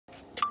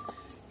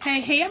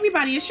Hey,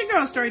 everybody, it's your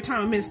girl,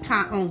 Storytime Miss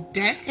Ty on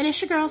deck. And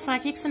it's your girl,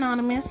 Psychics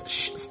Anonymous,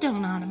 still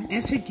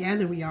anonymous. And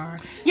together we are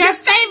your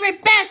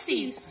favorite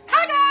besties.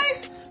 Hi,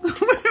 guys.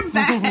 We're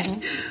back.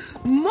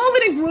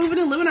 Moving and grooving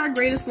and living our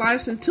greatest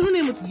lives and tuning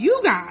in with you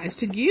guys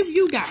to give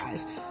you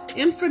guys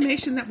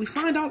information that we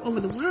find all over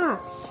the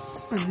world.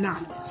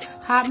 Anonymous.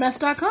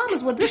 Hotmess.com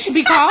is what this should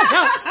be called.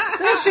 No,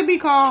 this should be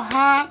called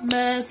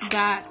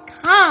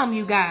Hotmess.com,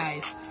 you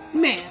guys.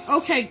 Man,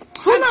 okay.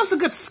 Who loves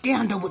a good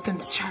scandal within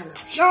the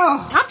church?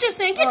 Oh, I'm just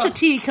saying, get your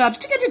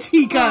teacups. Get your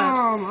teacups.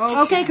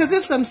 Okay, because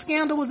there's some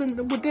scandal within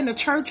the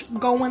church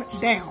going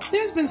down.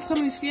 There's been so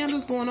many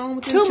scandals going on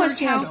within church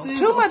houses.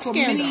 Too much for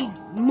scandal. Many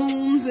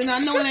moons, and I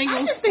know it ain't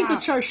going to stop. I just think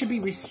the church should be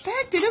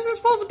respected. Isn't it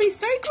supposed to be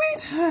sacred?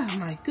 Oh,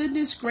 my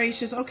goodness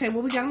gracious. Okay,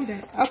 what we got on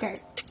deck? Okay.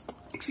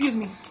 Excuse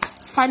me.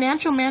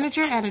 Financial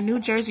manager at a New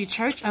Jersey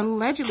church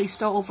allegedly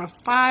stole over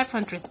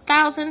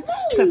 $500,000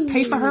 to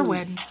pay for her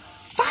wedding.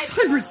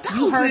 500,000.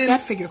 You heard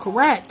that figure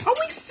correct. Are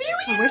we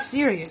serious? We're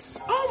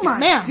serious. Oh my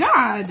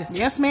God.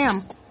 Yes, ma'am.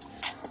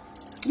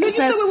 No,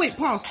 wait,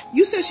 pause.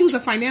 You said she was a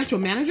financial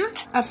manager?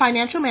 A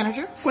financial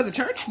manager. For the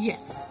church?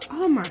 Yes.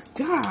 Oh my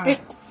God.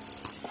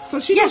 So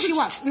she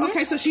was. Mm-hmm.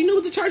 Okay, so she knew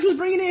what the church was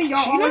bringing in.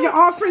 Y'all, all your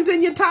offerings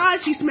and your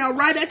tithes. She smelled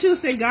right at you and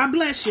said, God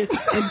bless you. And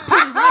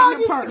put it right in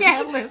the purse.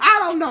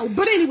 I don't know.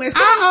 But anyways.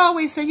 I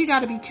always say you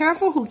got to be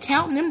careful who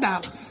counting them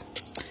dollars.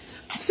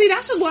 See,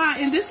 that's why,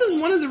 and this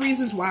is one of the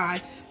reasons why,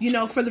 you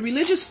know, for the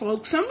religious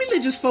folk, some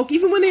religious folk,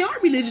 even when they are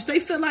religious, they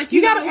feel like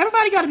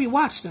everybody got to be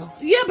watched, though.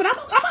 Yeah, but I'm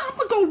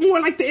gonna go more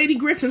like the Eddie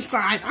Griffin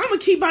side. I'm gonna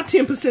keep my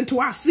 10%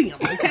 till I see him.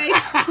 Okay,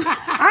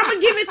 I'm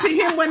gonna give it to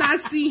him when I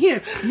see him.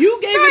 You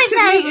gave it to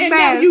me, and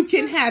now you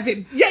can have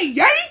it. Yay!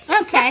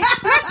 Okay,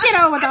 let's get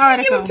on with the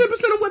article. Give him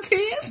 10% of what's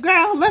his.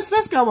 Girl,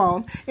 let's go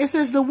on. It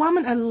says the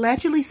woman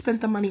allegedly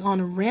spent the money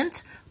on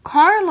rent,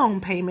 car loan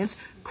payments,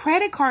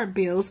 credit card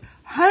bills,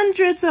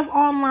 hundreds of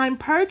online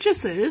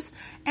purchases,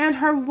 and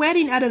her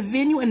wedding at a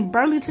venue in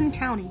Burlington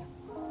County.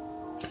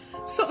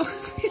 So,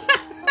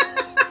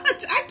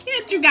 I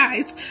can't, you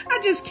guys. I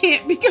just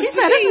can't because she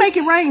said it's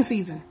making rain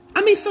season.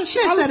 I mean, so she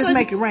said it's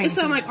making rain. It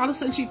sounded like all of a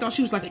sudden she thought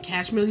she was like a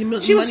cash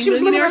millionaire. She was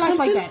living her life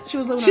like that. She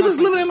was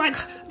living it like,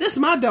 this is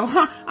my dough,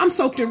 huh? I'm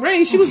soaked in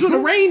rain. She was doing a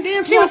rain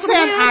dance. She was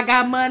saying, I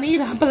got money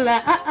to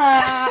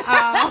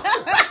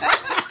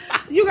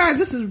You guys,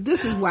 this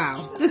is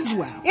wild. This is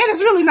wild. And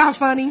it's really not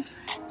funny.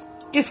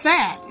 It's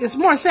sad. It's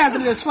more sad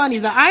than it's funny.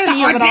 The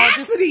irony of it all.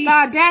 The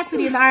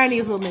audacity and the irony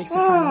is what makes it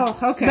funny.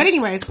 Okay. But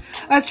anyways,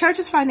 a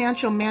church's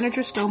financial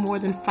manager stole more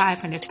than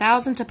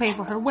 $500,000 to pay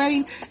for her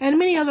wedding and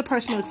many other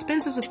personal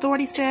expenses,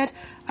 authorities said.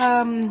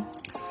 I'm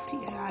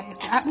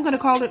going to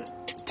call it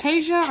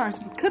Tasia, or it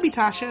could be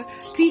Tasha.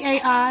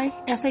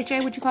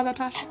 Taisha. Would you call that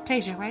Tasha?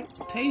 Tasia, right?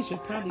 Tasia,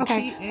 probably.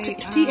 Okay.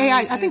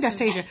 T-A-I. I think that's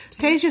Tasia.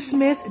 Tasia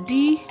Smith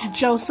D.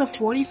 Joseph,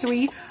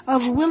 43,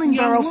 of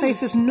Willingboro,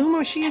 faces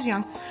numerous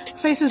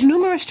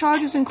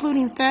charges,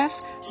 including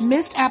theft,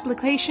 missed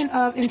application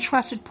of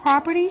entrusted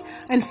property,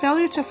 and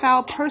failure to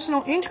file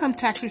personal income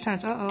tax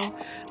returns.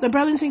 The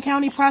Burlington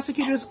County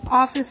Prosecutor's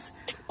Office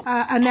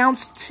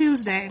announced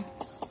Tuesday.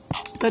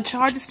 The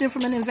charges stem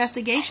from an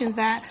investigation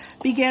that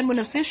began when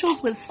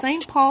officials with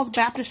St. Paul's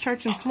Baptist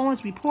Church in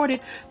Florence reported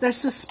their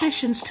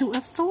suspicions to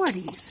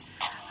authorities.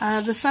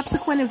 The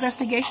subsequent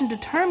investigation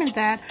determined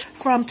that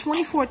from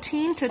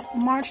 2014 to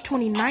March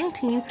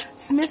 2019,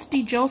 Smith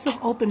D. Joseph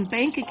opened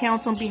bank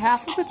accounts on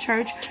behalf of the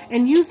church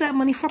and used that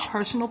money for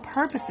personal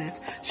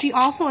purposes. She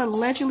also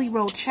allegedly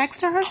wrote checks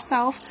to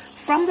herself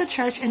from the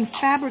church and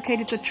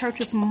fabricated the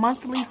church's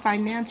monthly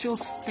financial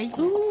statements.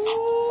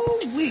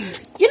 Ooh,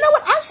 weird. You know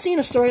what? I've seen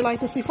a story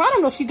like this before. I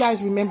don't know if you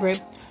guys remember it.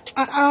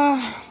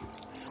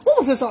 What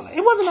was this on?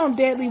 It wasn't on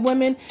Deadly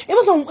Women. It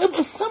was one of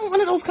those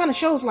kind of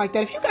shows like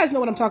that. If you guys know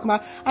what I'm talking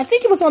about, I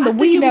think it was on the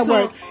WE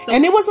Network.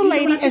 And it was a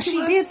lady, and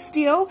she did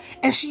steal,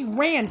 and she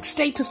ran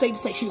state to state to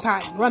state. She was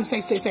hiding, run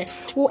state to state.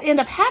 Well, what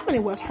ended up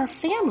happening was her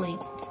family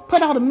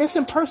put out a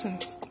missing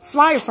persons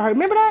flyer for her.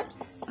 Remember that?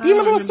 Do you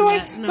remember the story?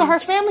 No. So her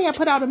family had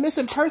put out a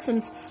missing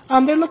persons.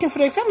 They're looking for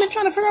their family,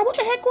 trying to figure out what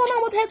the heck going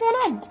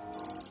on.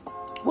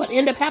 What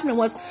ended up happening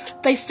was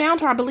they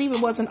found her, I believe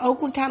it was in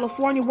Oakland,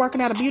 California,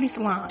 working at a beauty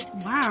salon.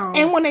 Wow.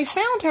 And when they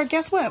found her,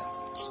 guess what?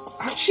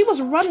 She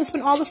was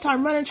spent all this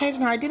time running,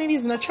 changing her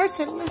identities, and the church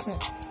said, listen,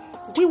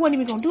 we weren't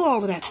even going to do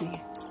all of that to you.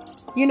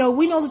 You know,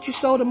 we know that you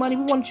stole the money.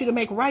 We wanted you to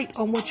make right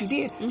on what you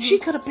did. Mm-hmm. She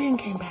could have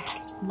came back.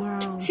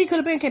 Wow. She could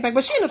have came back,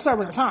 but she ended up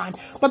serving her time.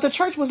 But the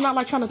church was not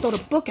like trying to throw the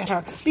book at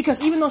her,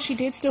 because even though she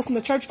did steal from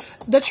the church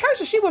that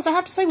she was, I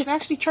have to say, was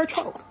actually church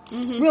folk.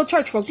 Mm-hmm. Real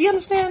church folk. Do you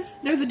understand?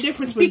 There's a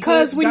difference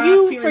because when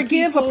you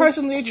forgive a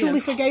person, they truly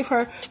forgave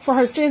her for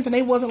her sins, and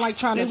they wasn't like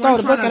trying to throw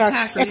the book at her.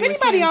 If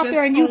anybody out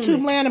there in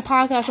YouTube land and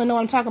podcasts, I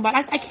know what I'm talking about.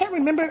 I can't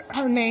remember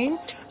her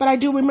name, but I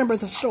do remember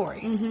the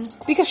story.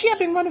 Mm-hmm. Because she had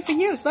been running for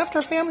years, left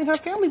her family, and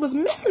her family was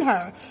missing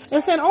her,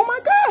 and said, "Oh my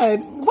God,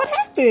 what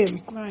happened?"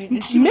 Right.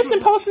 Missing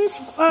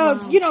persons,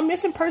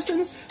 missing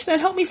persons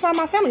said, "Help me find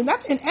my family."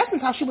 That's in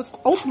essence how she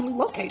was ultimately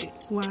located.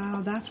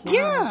 Wow, that's wild.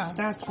 Yeah,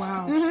 that's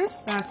wild. Mm-hmm.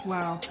 That's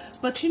wild.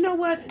 But you know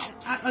what?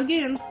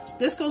 Again,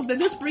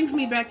 this brings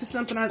me back to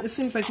something it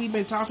seems like we've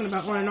been talking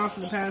about on and off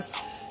for the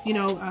past,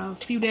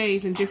 few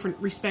days in different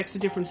respects to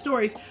different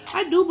stories.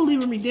 I do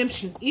believe in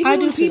redemption. Even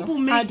when people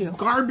make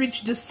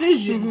garbage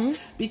decisions,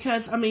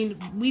 because,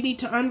 we need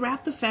to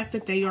unwrap the fact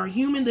that they are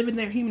human, living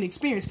their human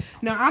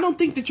experience. Now, I don't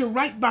think that you're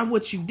right by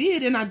what you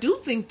did, and I do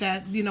think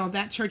that,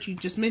 that church you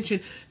just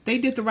mentioned, they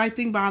did the right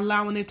thing by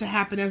allowing it to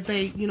happen as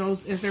they,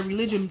 as their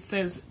religion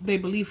says they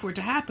believe for it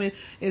to happen,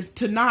 is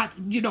to not,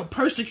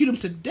 persecute them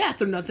to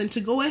death or nothing,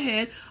 to go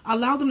ahead,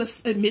 allow them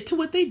to admit to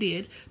what they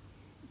did,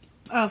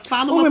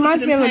 follow up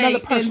reminds with me them, of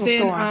another personal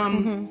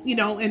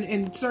story.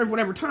 And serve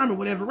whatever time or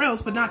whatever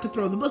else, but not to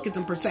throw the book at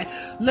them per se.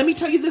 Let me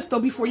tell you this though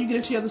before you get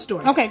into the other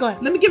story. Okay, go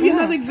ahead. Let me give you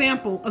another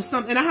example of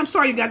something. And I'm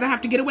sorry, you guys, I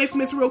have to get away from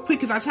this real quick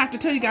because I just have to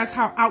tell you guys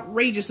how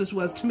outrageous this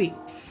was to me.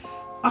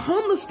 A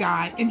homeless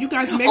guy, and you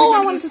guys may remember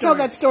I wanted to tell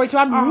that story too.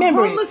 I remember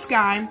it. A homeless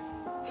guy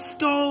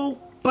stole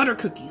butter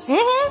cookies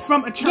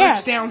from a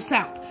church down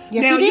south.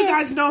 Yes, now, you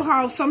guys know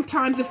how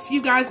sometimes if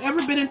you guys ever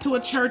been into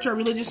a church or a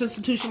religious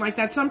institution like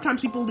that,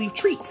 sometimes people leave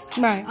treats.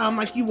 Right.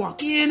 Like you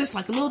walk in, it's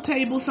like a little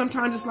table.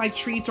 Sometimes it's like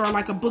treats or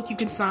like a book you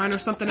can sign or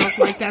something else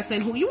like that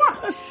saying who you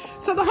are.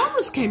 So the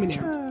homeless came in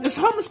there. This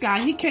homeless guy,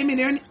 he came in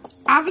there and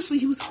obviously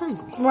he was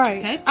hungry.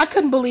 Right. Okay? I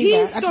couldn't believe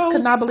that. I just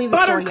could not believe the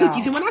butter story,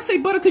 cookies. y'all. And when I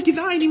say butter cookies,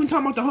 I ain't even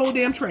talking about the whole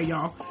damn tray,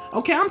 y'all.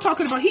 Okay, I'm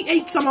talking about he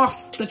ate some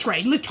off the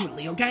tray,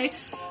 literally, okay?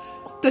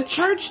 The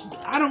church,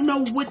 I don't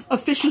know what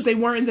officials they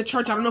were in the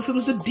church. I don't know if it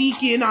was the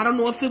deacon. I don't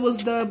know if it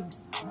was the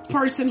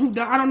person who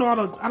died. I don't know all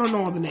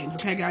the names,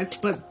 okay,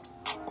 guys? But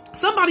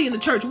somebody in the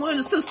church, one of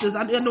the sisters,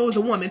 I know it was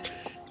a woman,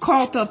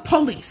 called the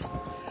police.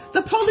 The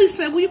police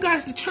said, well, you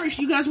guys, the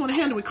church, you guys want to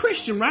handle it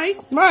Christian, right?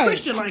 Right.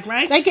 Christian-like,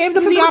 right? They gave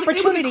them the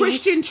opportunity to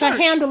church.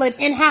 Handle it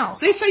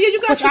in-house. They say, yeah,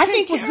 you guys which I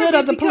think was good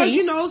of the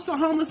police. Because, so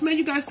homeless men,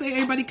 you guys say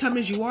everybody come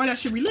as you are.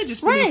 That's your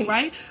religious belief,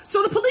 right?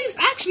 So the police,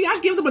 actually, I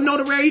give them a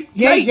notoriety.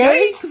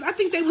 Yay. Because I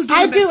think they was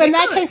doing the best in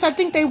that case, I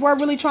think they were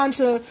really trying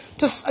to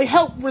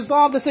help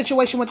resolve the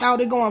situation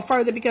without it going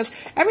further,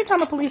 because every time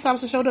a police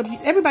officer showed up,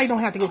 everybody don't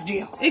have to go to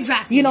jail.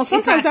 Exactly.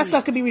 Sometimes that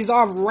stuff could be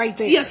resolved right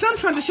there. Yeah,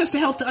 sometimes it's just to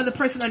help the other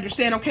person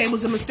understand, okay, it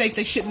was a mistake,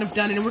 they shouldn't have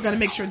done it, and we're going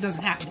to make sure it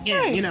doesn't happen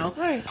again,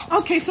 Right.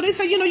 Okay, so they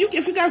say,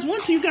 if you guys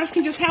want to, you guys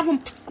can just have them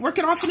work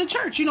it off in the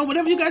church.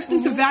 Whatever you guys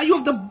think the value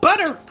of the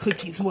butter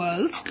cookies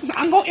was.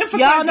 I'm going to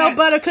emphasize y'all know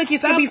butter cookies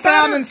can be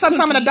found in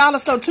sometime in a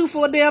dollar store, $2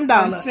 for a damn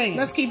dollar.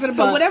 Let's keep it a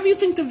buck. So whatever you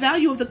think the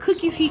value of the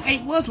cookies he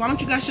ate was, why don't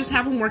you guys just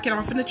have him work it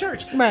off in the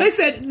church? Right. They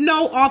said,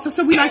 no,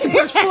 officer, we like to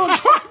press full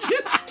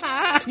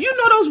charges. You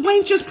know those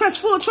Wayne just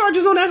pressed full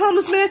charges on that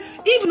homeless man?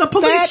 Even the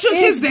police shook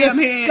his damn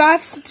head.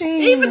 Disgusting.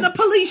 Even the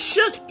police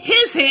shook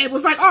his head,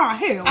 was like, oh,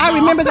 hell I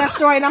remember that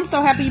story, and I'm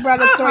so happy you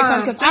brought up story time,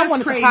 because I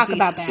wanted to talk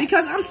about that.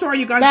 Because I'm sorry,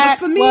 you guys, that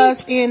but for me,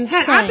 was insane.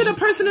 Had I been a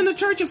person in the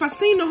church, if I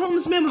seen the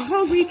homeless man was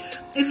hungry,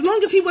 as long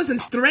as he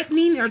wasn't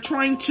threatening or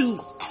trying to,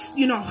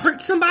 hurt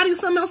somebody or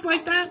something else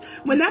like that,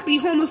 would that be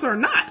homeless or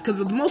not?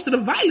 Because most of the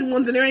violent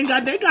ones in there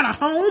they got a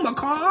home, a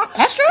car,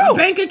 that's true, a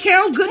bank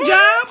account, good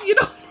job,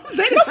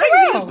 they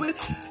crazy. But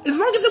as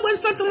long as it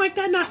wasn't something like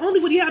that, not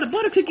only would he have the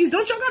butter cookies,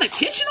 don't y'all got a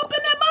kitchen up in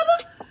that mother?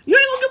 You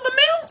ain't gonna give him a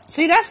meal?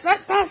 See, that's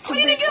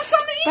you didn't give him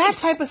something to eat?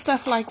 That type of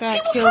stuff like that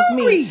kills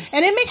hungry. me.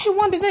 And it makes you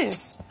wonder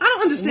this. I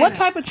don't understand what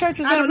type of church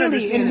is that really?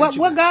 And what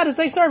God God is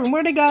they serving?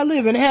 Where they God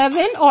live? In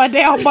heaven or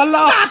down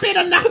below? Stop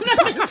it enough.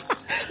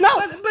 No,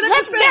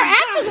 their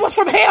actions was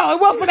from hell.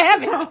 It wasn't from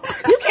heaven.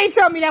 You can't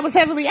tell me that was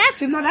heavenly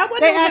actions. No, that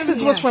wasn't their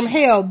actions was from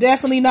hell.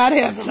 Definitely not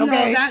heaven.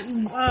 Okay.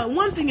 No,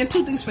 one thing and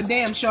two things for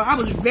damn sure. I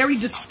was very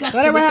disgusted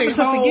Whatever with happened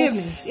to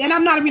forgiveness? And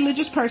I'm not a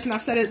religious person.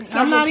 I've said it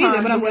several times.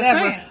 Either, but I'm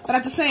whatever. But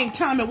at the same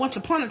time, and once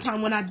upon a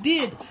time when I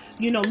did,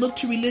 look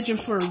to religion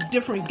for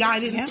different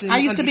guidance. I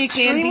used to be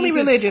extremely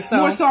religious, so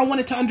more so I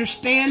wanted to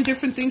understand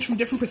different things from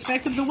different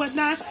perspectives and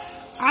whatnot.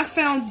 I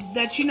found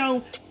that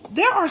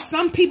there are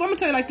some people, I'm going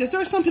to tell you like this,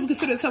 there are some people who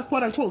consider themselves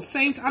quote-unquote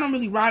saints. I don't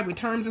really ride with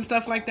terms and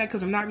stuff like that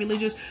because I'm not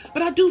religious,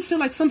 but I do feel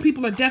like some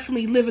people are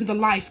definitely living the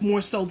life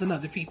more so than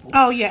other people.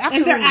 Oh, yeah,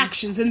 absolutely. And their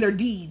actions and their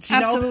deeds,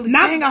 absolutely.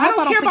 I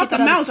don't care about the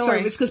mouth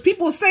service because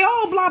people say,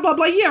 oh, blah, blah,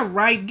 blah. Yeah,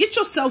 right. Get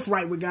yourself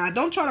right with God.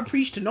 Don't try to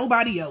preach to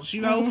nobody else,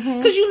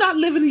 because you're not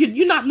living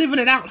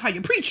it out how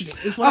you're preaching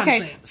it, is what I'm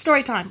saying.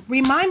 Story time.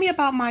 Remind me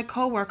about my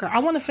coworker. I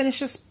want to finish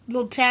this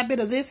little tad bit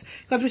of this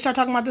because we start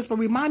talking about this, but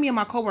remind me of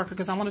my coworker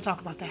because I want to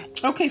talk about that.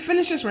 Okay,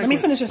 finish this right Let me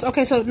finish this.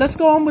 Okay, so let's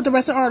go on with the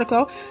rest of the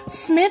article.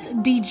 Smith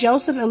D.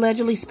 Joseph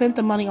allegedly spent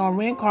the money on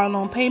rent, car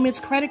loan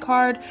payments, credit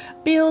card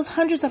bills,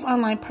 hundreds of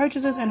online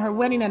purchases, and her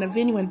wedding at a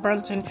venue in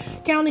Burlington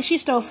County. She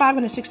stole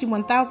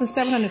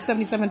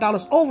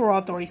 $561,777 overall,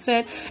 authorities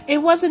said.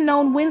 It wasn't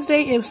known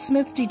Wednesday if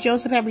Smith D.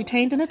 Joseph had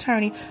retained an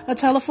attorney. A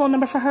telephone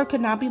number for her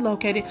could not be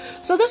located.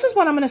 So this is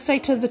what I'm going to say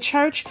to the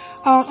church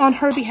on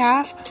her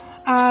behalf.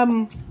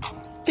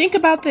 Think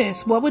about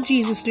this. What would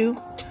Jesus do?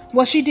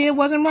 What she did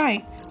wasn't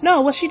right.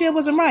 No, what she did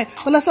wasn't right.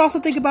 But let's also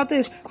think about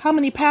this. How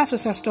many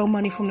pastors have stolen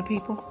money from the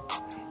people?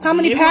 How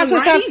many It wasn't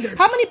pastors right have? either.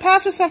 How many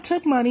pastors have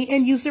took money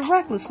and used it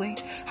recklessly?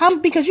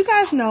 Because you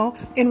guys know,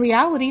 in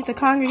reality, the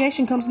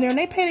congregation comes in there and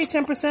they pay their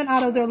 10%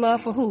 out of their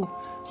love for who?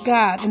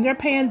 God. And they're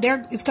paying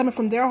it's coming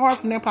from their heart,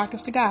 from their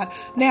pockets to God.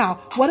 Now,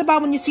 what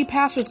about when you see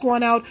pastors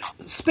going out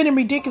spending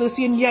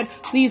ridiculously, and yet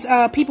these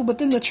people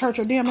within the church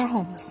are they're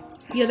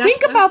homeless? Yeah,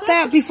 Think about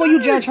that that's before you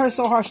absurd. judge her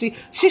so harshly.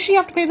 Should she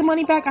have to pay the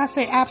money back? I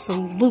say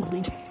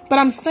absolutely. But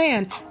I'm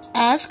saying,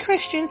 as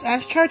Christians,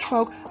 as church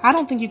folk, I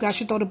don't think you guys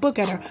should throw the book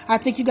at her. I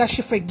think you guys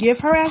should forgive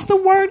her as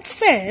the word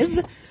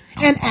says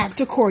and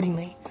act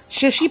accordingly.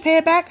 Should she pay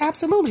it back?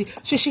 Absolutely.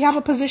 Should she have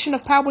a position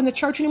of power in the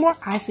church anymore?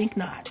 I think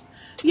not.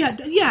 Yeah,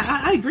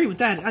 I agree with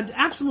that.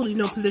 Absolutely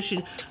no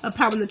position of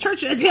power in the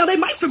church. Hell, they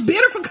might forbid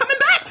her from coming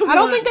back to I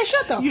don't one. think they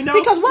should, though. You know,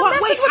 because what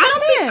message would that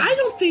send? I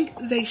don't think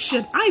they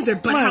should either.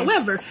 But Right.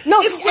 however,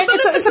 No, it's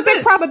a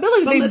big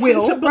probability they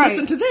will. But Right.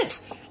 listen to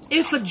this.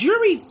 If a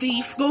jury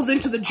thief goes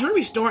into the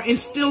jury store and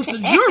steals the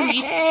jury,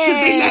 should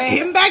they let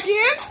him back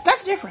in?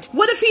 That's different.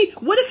 What if he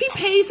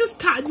pays his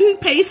time? He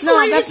pays No,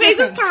 for it. He that's pays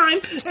his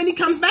different. time, and he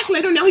comes back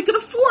later. Now he can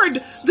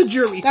afford the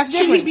jury. That's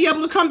Should different. he be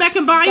able to come back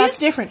and buy That's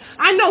it? different.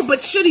 I know,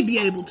 but should he be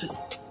able to?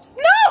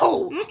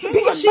 No, Okay,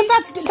 because, well,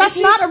 but that's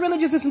not a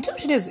religious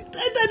institution, is it? It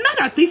doesn't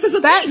matter. A thief is a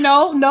That thief.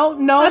 no.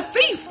 A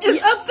thief is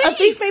a thief. A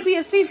thief may be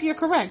a thief. You're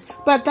correct,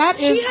 but that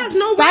is She has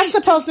no that's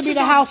right supposed to be to the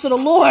go- house of the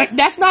Lord.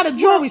 That's not a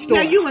jewelry store.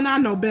 Now you and I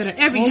know better.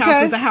 Every Okay.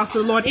 house is the house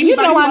of the Lord. You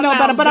Anybody know who I know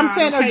better, allows but I'm God,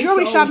 saying okay, a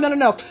jewelry so- shop.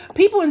 No.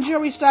 People in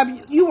jewelry shop,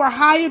 you are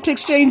hired to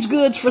exchange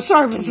goods for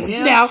services.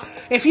 Yeah. Now,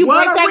 if you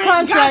What break a that rent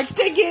contract,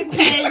 got to get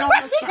paid on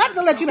the got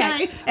to let you back.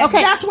 okay? And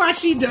Okay. that's why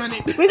she done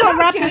it. we're gonna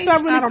wrap Okay? this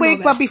up I really don't quick.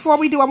 know But that. before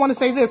we do, I want to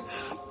say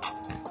this.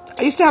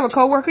 I used to have a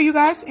coworker, you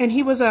guys, and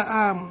he was a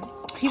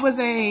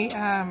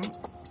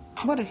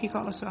what did he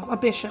call himself? A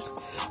bishop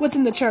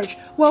within the church.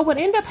 Well, what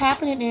ended up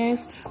happening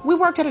is we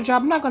worked at a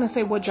job. I'm not going to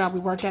say what job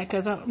we worked at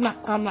because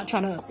I'm not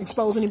trying to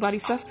expose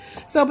anybody's stuff.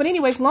 So, but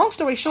anyways, long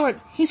story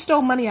short, he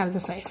stole money out of the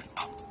safe.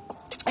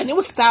 And it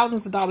was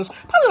thousands of dollars,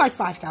 probably like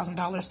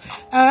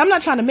 $5,000. I'm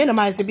not trying to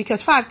minimize it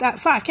because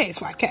 5K is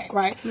 5K,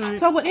 right?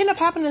 So what ended up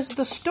happening is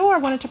the store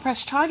wanted to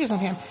press charges on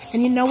him.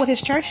 And you know what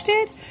his church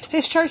did?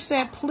 His church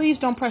said, please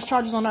don't press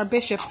charges on our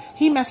bishop.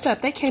 He messed up.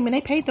 They came and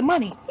they paid the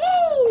money.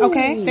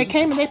 Okay? They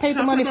came and they paid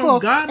the money full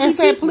godly and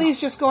said, people.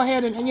 please just go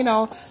ahead and you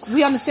know,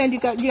 we understand you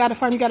got to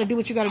find, you got to do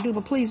what you got to do,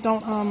 but please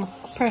don't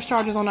press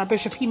charges on our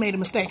bishop. He made a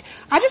mistake.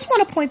 I just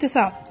want to point this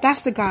out.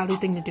 That's the godly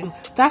thing to do.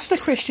 That's the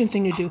Christian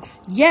thing to do.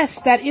 Yes,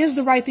 that is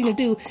the right thing to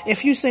do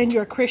if you're saying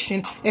you're a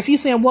Christian. If you're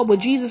saying what would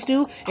Jesus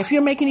do, if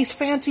you're making these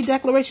fancy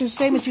declaration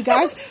statements, you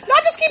guys, not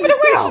just keeping it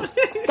real.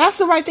 That's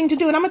the right thing to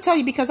do. And I'm going to tell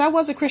you, because I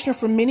was a Christian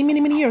for many,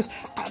 many, many years,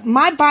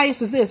 my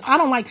bias is this. I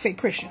don't like fake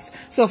Christians.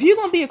 So if you're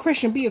going to be a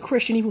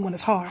Christian even when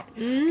it's hard.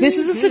 This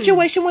is a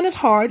situation when it's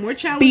hard. More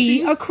challenging.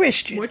 Be a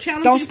Christian. More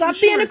challenging Don't stop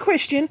for being sure. a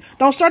Christian.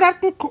 Don't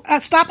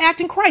stop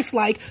acting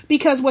Christ-like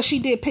because what she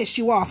did pissed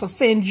you off,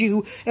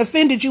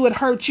 offended you, and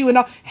hurt you. And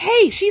all.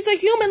 Hey, she's a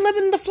human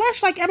living in the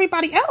flesh like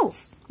everybody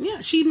else. Yeah,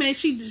 she's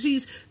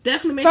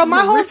definitely made So some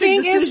my whole horrific thing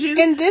decisions.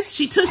 is, in this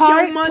she took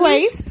hard your money,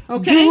 place,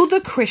 okay? do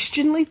the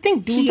Christianly thing.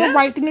 Do Yeah. the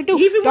right thing to do.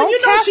 Even when Don't you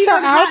know cast she her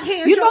done out.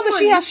 hot-hand You know your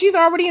that money. she's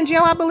already in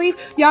jail, I believe.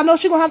 Y'all know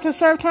she's going to have to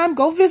serve time.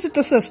 Go visit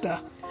the sister.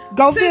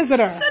 Go visit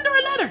her. Send her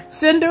a letter.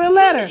 Send her a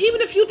letter.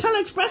 Even if you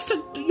express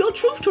your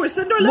truth to her,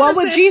 send her a letter. What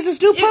would saying, Jesus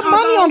do? Put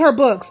money on her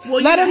books.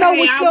 Well, Let her know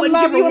we I still wouldn't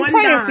love give her you and one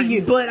praying dime, for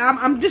you.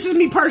 But this is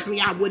me personally.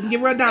 I wouldn't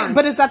give her a dime.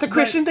 But is that the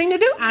Christian thing to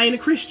do? I ain't a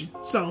Christian,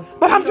 so.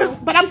 But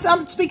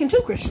I'm speaking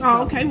to Christians.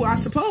 Oh, okay. Well, I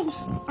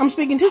suppose. I'm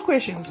speaking to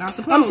Christians. I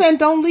suppose. I'm saying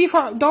don't leave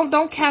her. Don't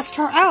cast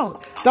her out.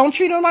 Don't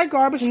treat her like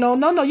garbage. No.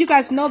 You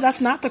guys know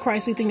that's not the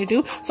Christly thing to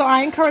do. So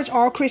I encourage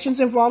all Christians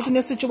involved in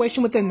this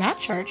situation within that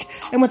church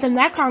and within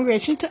that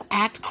congregation to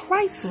act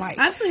Christ-like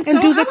I think and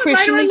so. do I the would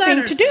write her a Christianly thing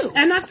letter. to do.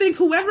 And I think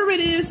whoever it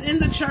is in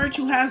the church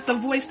who has the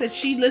voice that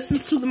she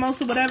listens to the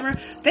most or whatever,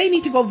 they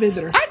need to go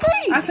visit her. I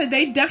agree. I said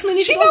they definitely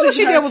need She to go knew what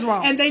visit she her. did was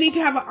wrong. And they need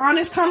to have an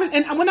honest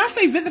conversation. And when I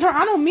say visit her,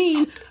 I don't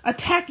mean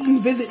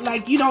attacking visit.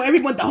 Like,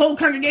 everyone, the whole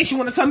congregation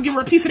want to come give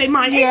her a piece of their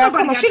mind. Yeah, Ain't nobody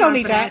come on, got she don't time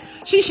need for that.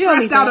 She's She don't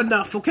stressed need out that.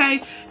 enough, okay?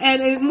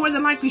 And more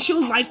than likely,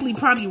 she'll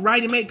probably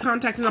write and make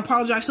contact and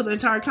apologize to the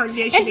entire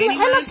congregation And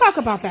anyway. let's talk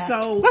about that.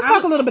 So, let's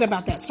talk a little bit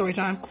about that story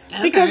time.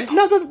 Okay. Because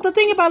no, the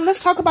thing about let's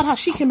talk about how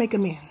she can make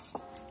amends.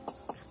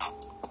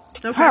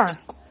 Okay. Her.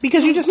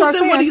 Because you just Well, start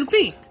then saying, what do you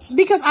think?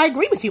 because I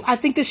agree with you. I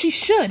think that she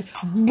should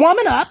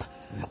woman up,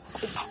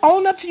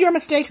 own up to your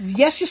mistakes.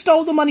 Yes, you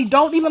stole the money.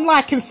 Don't even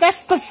lie.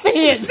 Confess the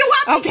sin.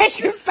 Okay,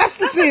 confess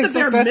the sin, That's the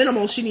bare sister.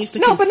 minimal she needs to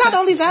No, but not confess.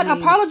 only that, I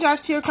mean, apologize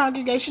to your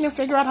congregation and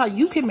figure out how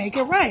you can make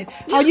it right.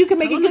 How you can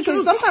make tell it them good. the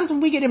Because truth. sometimes when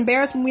we get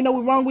embarrassed, when we know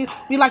we're wrong, we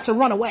like to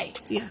run away.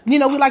 Yeah. We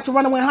like to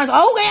run away and hide.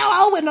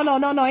 Oh, well,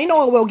 no. Ain't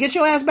no, well, get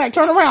your ass back.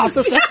 Turn around,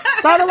 sister.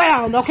 Turn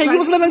around. Okay, you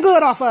was living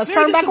good off us.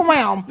 Very Turn back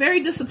around.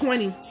 Very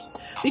disappointing.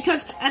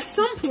 Because at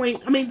some point,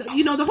 I mean,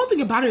 you know, the whole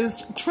thing about it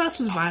is trust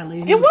was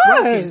violated. It was.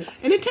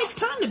 Broken. And it takes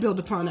time to build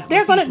upon that.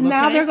 They're going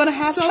to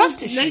have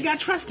trust issues. They got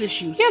trust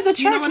issues. Yeah, the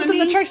church, you know within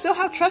the church, they'll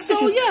have trust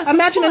issues. Yes,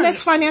 imagine the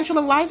next financial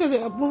advisor,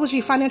 what was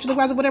she, financial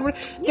advisor, whatever,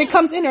 that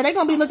comes in there. They're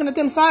going to be looking at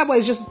them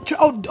sideways, just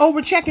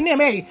over checking them.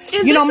 Hey,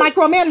 and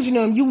micromanaging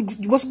them.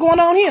 What's going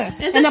on here?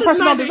 And that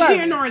person don't deserve it.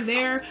 Here nor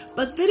there,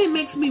 but then it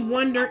makes me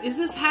wonder, is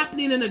this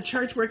happening in a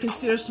church where it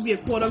considers to be a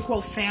quote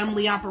unquote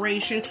family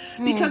operation?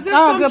 Because there's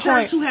some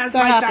church who has the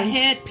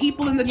head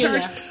people in the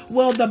church. Yeah.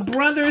 Well, the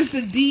brothers,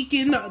 the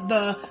deacon,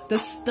 the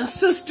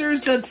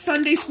sisters, the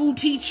Sunday school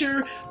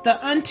teacher, the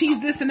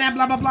aunties, this and that,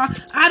 blah blah blah.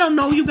 I don't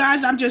know, you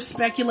guys. I'm just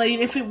speculating.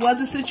 If it was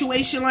a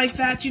situation like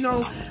that, you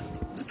know.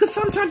 Because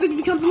sometimes it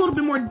becomes a little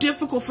bit more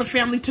difficult for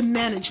family to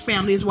manage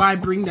family, is why I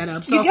bring that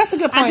up. So that's a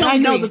good point. I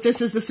don't know that this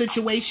is the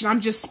situation.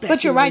 I'm just speculating.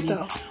 But you're right,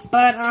 though.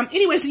 But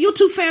anyways, the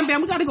YouTube fan band,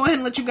 we got to go ahead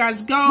and let you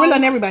guys go. We're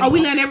letting everybody.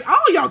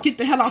 Y'all get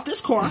the hell out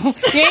this car. You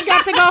ain't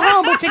got to go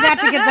home, but you got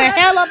to get the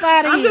hell up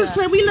out of here. I'm just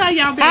playing. We love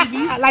y'all,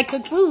 babies. I like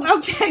cook food.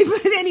 Okay,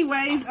 but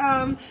anyways,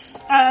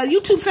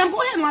 YouTube fan, go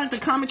ahead and light the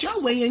comment your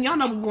way, and y'all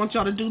know what we want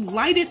y'all to do.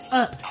 Light it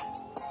up.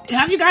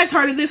 Have you guys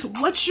heard of this?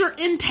 What's your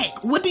intake?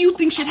 What do you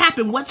think should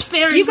happen? What's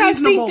fair and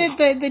reasonable? Do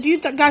you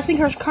guys think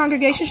her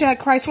congregation should have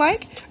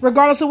Christ-like,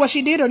 regardless of what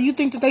she did, or do you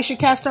think that they should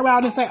cast her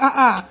out and say,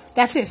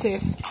 that's it,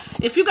 sis?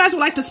 If you guys would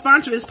like to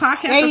sponsor this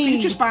podcast or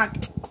future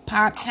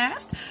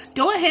podcast,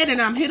 go ahead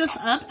and hit us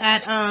up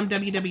at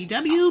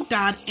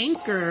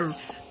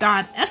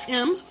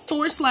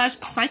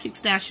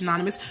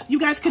www.anchor.fm/psychics-anonymous. You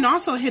guys can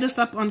also hit us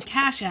up on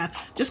Cash App.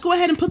 Just go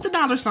ahead and put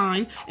the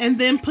 $sign and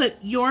then put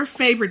your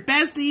favorite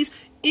besties.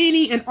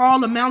 Any and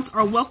all amounts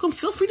are welcome.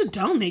 Feel free to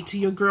donate to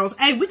your girls.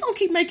 Hey, we're going to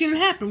keep making it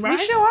happen, right? We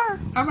sure are.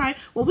 All right.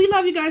 Well, we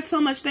love you guys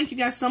so much. Thank you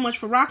guys so much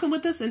for rocking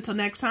with us. Until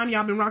next time,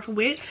 y'all been rocking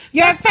with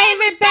your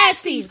favorite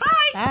besties.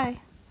 Bye. Bye.